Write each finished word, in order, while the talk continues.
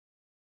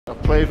I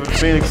played for the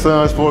Phoenix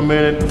Suns for a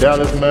minute,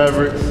 Dallas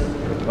Mavericks.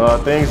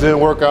 Things didn't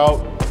work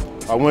out.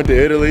 I went to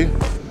Italy,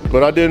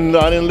 but I didn't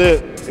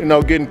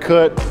let, getting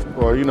cut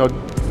or,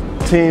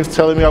 teams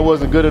telling me I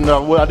wasn't good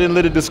enough. I didn't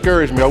let it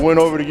discourage me. I went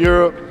over to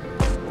Europe.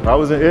 I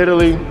was in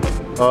Italy,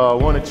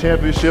 won a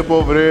championship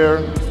over there,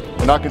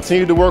 and I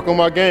continued to work on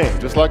my game,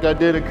 just like I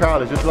did in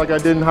college, just like I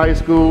did in high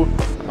school.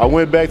 I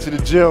went back to the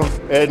gym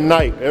at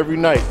night, every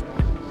night,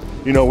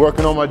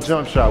 working on my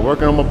jump shot,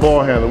 working on my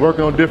ball handling,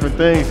 working on different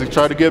things to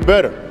try to get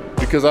better,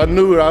 because I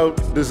knew I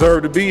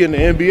deserved to be in the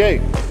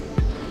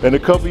NBA. And a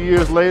couple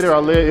years later, I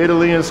led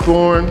Italy in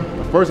scoring.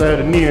 First, I had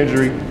a knee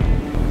injury,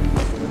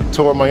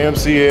 tore my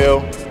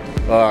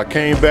MCL. I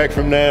came back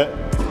from that.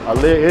 I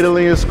led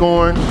Italy in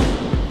scoring.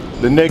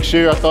 The next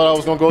year, I thought I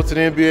was gonna go to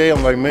the NBA.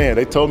 I'm like, man,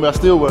 they told me I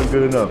still wasn't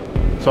good enough.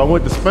 So I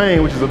went to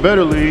Spain, which is a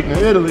better league than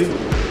Italy,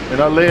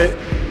 and I led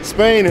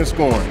Spain in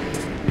scoring.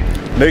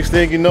 Next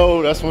thing you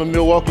know, that's when the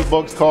Milwaukee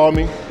Bucks called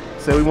me,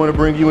 said we want to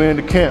bring you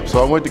into camp.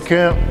 So I went to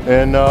camp,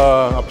 and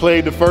I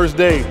played the first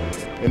day.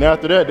 And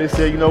after that, they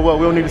said, you know what,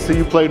 we don't need to see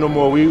you play no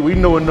more. We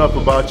know enough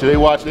about you. They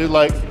watched it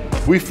like,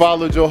 we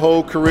followed your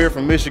whole career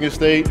from Michigan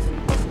State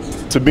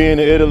to being in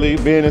Italy,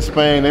 being in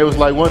Spain. It was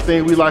like, one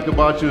thing we like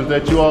about you is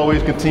that you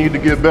always continue to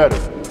get better.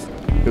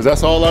 Because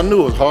that's all I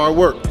knew was hard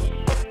work.